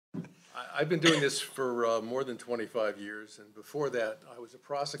I've been doing this for more than 25 years, and before that, I was a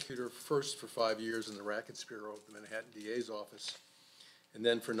prosecutor first for 5 years in the Rackets Bureau of the Manhattan DA's office, and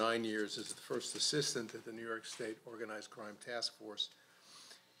then for 9 years as the first assistant at the New York State Organized Crime Task Force.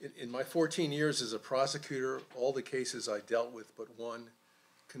 In my 14 years as a prosecutor, all the cases I dealt with but one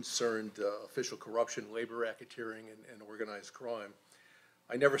concerned official corruption, labor racketeering, and organized crime.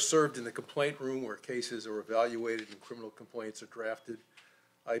 I never served in the complaint room where cases are evaluated and criminal complaints are drafted.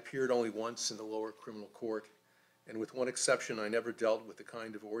 I appeared only once in the lower criminal court, and with one exception, I never dealt with the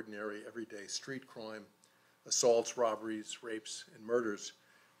kind of ordinary, everyday street crime, assaults, robberies, rapes, and murders,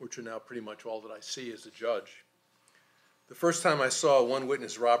 which are now pretty much all that I see as a judge. The first time I saw a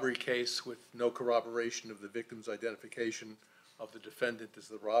one-witness robbery case with no corroboration of the victim's identification of the defendant as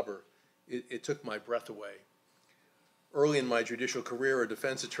the robber, it took my breath away. Early in my judicial career, a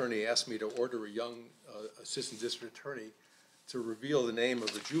defense attorney asked me to order a young assistant district attorney to reveal the name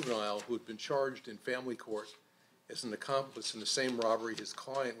of a juvenile who had been charged in family court as an accomplice in the same robbery his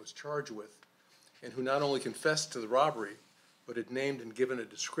client was charged with, and who not only confessed to the robbery, but had named and given a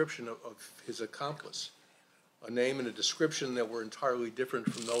description of his accomplice, a name and a description that were entirely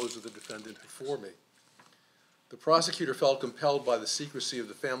different from those of the defendant before me. The prosecutor felt compelled by the secrecy of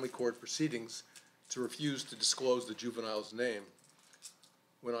the family court proceedings to refuse to disclose the juvenile's name.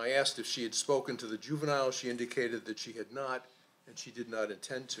 When I asked if she had spoken to the juvenile, she indicated that she had not, and she did not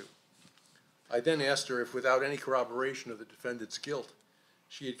intend to. I then asked her if, without any corroboration of the defendant's guilt,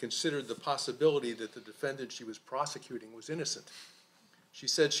 she had considered the possibility that the defendant she was prosecuting was innocent. She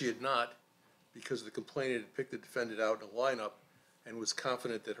said she had not, because the complainant had picked the defendant out in a lineup and was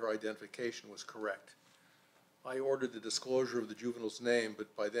confident that her identification was correct. I ordered the disclosure of the juvenile's name,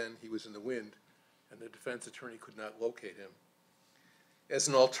 but by then he was in the wind, and the defense attorney could not locate him. As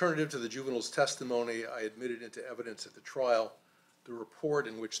an alternative to the juvenile's testimony, I admitted into evidence at the trial the report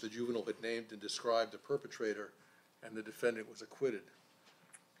in which the juvenile had named and described the perpetrator, and the defendant was acquitted.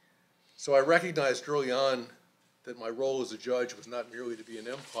 So I recognized early on that my role as a judge was not merely to be an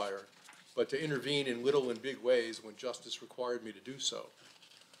umpire, but to intervene in little and big ways when justice required me to do so.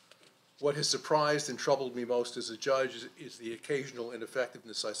 What has surprised and troubled me most as a judge is the occasional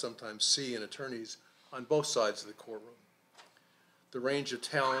ineffectiveness I sometimes see in attorneys on both sides of the courtroom. The range of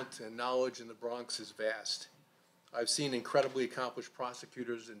talent and knowledge in the Bronx is vast. I've seen incredibly accomplished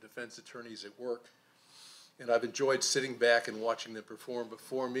prosecutors and defense attorneys at work, and I've enjoyed sitting back and watching them perform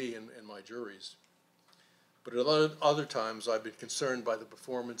before me and my juries. But at other times, I've been concerned by the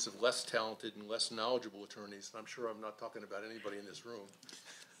performance of less talented and less knowledgeable attorneys, and I'm sure I'm not talking about anybody in this room,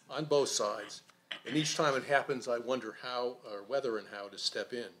 on both sides. And each time it happens, I wonder how, or whether and how, to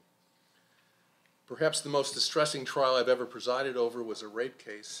step in. Perhaps the most distressing trial I've ever presided over was a rape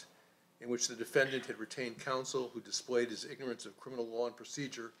case in which the defendant had retained counsel who displayed his ignorance of criminal law and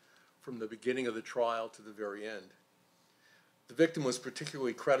procedure from the beginning of the trial to the very end. The victim was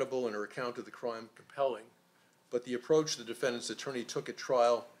particularly credible and her account of the crime compelling, but the approach the defendant's attorney took at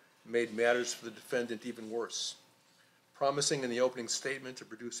trial made matters for the defendant even worse, promising in the opening statement to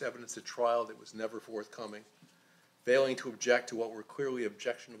produce evidence at trial that was never forthcoming, failing to object to what were clearly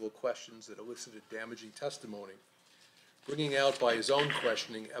objectionable questions that elicited damaging testimony, bringing out by his own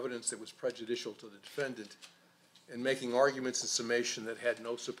questioning evidence that was prejudicial to the defendant, and making arguments in summation that had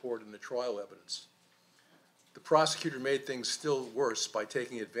no support in the trial evidence. The prosecutor made things still worse by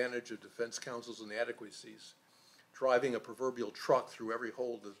taking advantage of defense counsel's inadequacies, driving a proverbial truck through every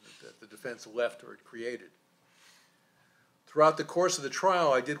hole that the defense left or had created. Throughout the course of the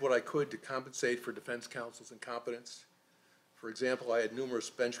trial, I did what I could to compensate for defense counsel's incompetence. For example, I had numerous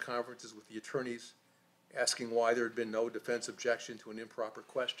bench conferences with the attorneys asking why there had been no defense objection to an improper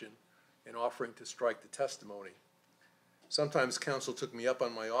question and offering to strike the testimony. Sometimes counsel took me up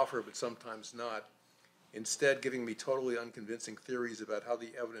on my offer, but sometimes not, instead giving me totally unconvincing theories about how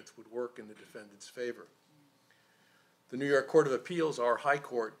the evidence would work in the defendant's favor. The New York Court of Appeals, our high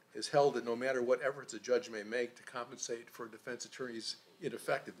court, has held that no matter what efforts a judge may make to compensate for a defense attorney's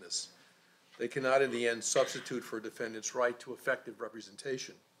ineffectiveness, they cannot in the end substitute for a defendant's right to effective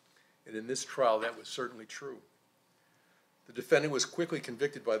representation. And in this trial, that was certainly true. The defendant was quickly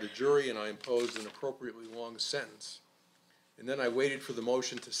convicted by the jury, and I imposed an appropriately long sentence. And then I waited for the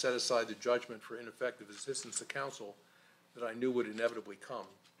motion to set aside the judgment for ineffective assistance to counsel that I knew would inevitably come.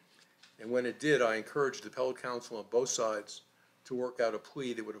 And when it did, I encouraged appellate counsel on both sides to work out a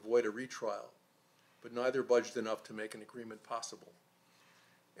plea that would avoid a retrial, but neither budged enough to make an agreement possible.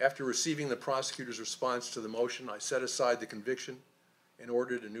 After receiving the prosecutor's response to the motion, I set aside the conviction and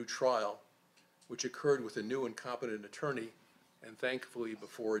ordered a new trial, which occurred with a new and competent attorney, and thankfully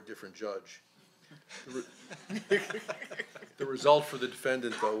before a different judge. The result for the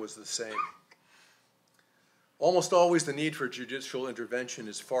defendant, though, was the same. Almost always the need for judicial intervention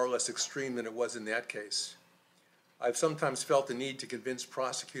is far less extreme than it was in that case. I've sometimes felt the need to convince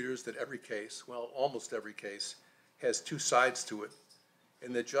prosecutors that every case, well, almost every case, has two sides to it,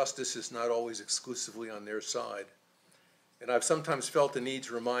 and that justice is not always exclusively on their side. And I've sometimes felt the need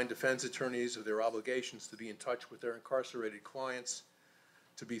to remind defense attorneys of their obligations to be in touch with their incarcerated clients,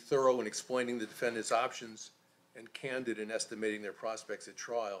 to be thorough in explaining the defendant's options, and candid in estimating their prospects at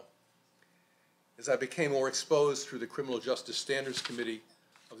trial. As I became more exposed through the Criminal Justice Standards Committee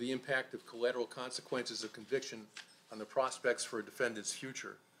of the impact of collateral consequences of conviction on the prospects for a defendant's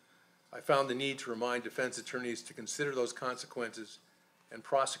future, I found the need to remind defense attorneys to consider those consequences and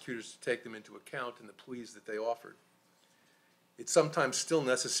prosecutors to take them into account in the pleas that they offered. It's sometimes still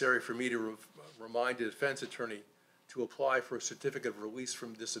necessary for me to remind a defense attorney to apply for a certificate of release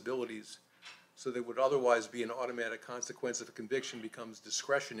from disabilities, so that what would otherwise be an automatic consequence of a conviction becomes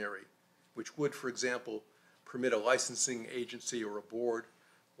discretionary, which would, for example, permit a licensing agency or a board,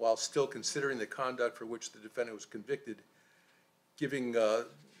 while still considering the conduct for which the defendant was convicted, giving the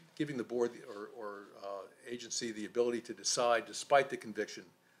board or agency the ability to decide, despite the conviction,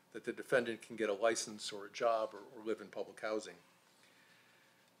 that the defendant can get a license or a job or live in public housing.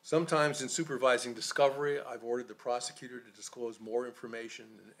 Sometimes in supervising discovery, I've ordered the prosecutor to disclose more information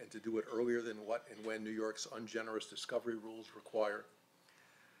and to do it earlier than what and when New York's ungenerous discovery rules require.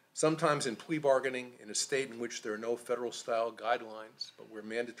 Sometimes in plea bargaining, in a state in which there are no federal-style guidelines, but where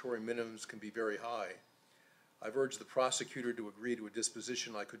mandatory minimums can be very high, I've urged the prosecutor to agree to a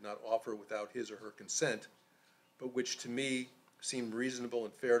disposition I could not offer without his or her consent, but which to me seemed reasonable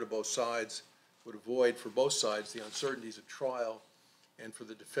and fair to both sides, would avoid for both sides the uncertainties of trial, and for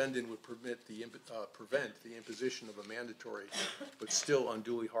the defendant would prevent the imposition of a mandatory but still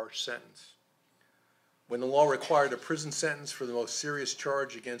unduly harsh sentence. When the law required a prison sentence for the most serious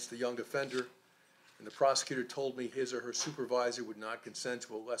charge against the young offender, and the prosecutor told me his or her supervisor would not consent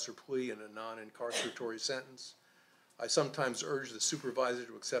to a lesser plea and a non-incarceratory sentence, I sometimes urged the supervisor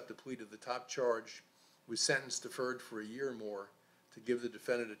to accept a plea to the top charge, with sentence deferred for a year or more, to give the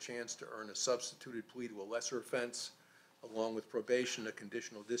defendant a chance to earn a substituted plea to a lesser offense, along with probation, a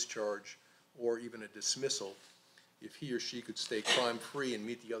conditional discharge, or even a dismissal, if he or she could stay crime-free and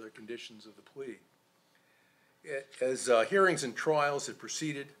meet the other conditions of the plea. As hearings and trials have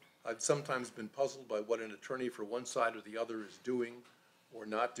proceeded, I've sometimes been puzzled by what an attorney for one side or the other is doing or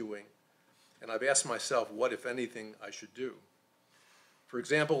not doing, and I've asked myself what, if anything, I should do. For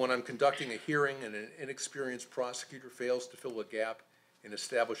example, when I'm conducting a hearing and an inexperienced prosecutor fails to fill a gap in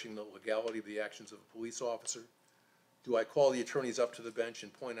establishing the legality of the actions of a police officer, do I call the attorneys up to the bench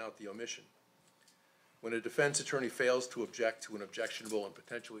and point out the omission? When a defense attorney fails to object to an objectionable and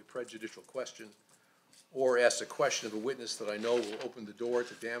potentially prejudicial question, or asks a question of a witness that I know will open the door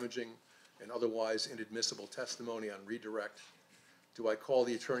to damaging and otherwise inadmissible testimony on redirect, do I call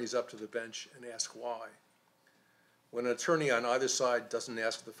the attorneys up to the bench and ask why? When an attorney on either side doesn't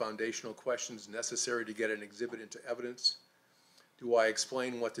ask the foundational questions necessary to get an exhibit into evidence, do I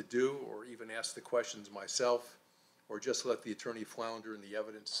explain what to do or even ask the questions myself, or just let the attorney flounder and the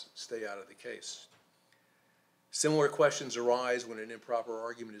evidence stay out of the case? Similar questions arise when an improper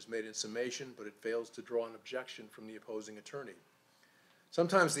argument is made in summation, but it fails to draw an objection from the opposing attorney.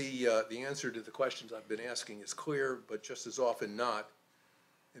 Sometimes the answer to the questions I've been asking is clear, but just as often not,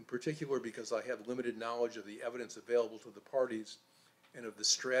 in particular because I have limited knowledge of the evidence available to the parties and of the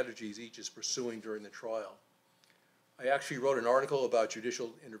strategies each is pursuing during the trial. I actually wrote an article about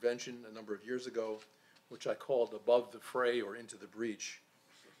judicial intervention a number of years ago, which I called Above the Fray or Into the Breach.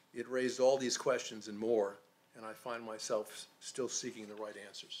 It raised all these questions and more, and I find myself still seeking the right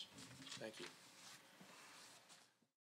answers. Thank you.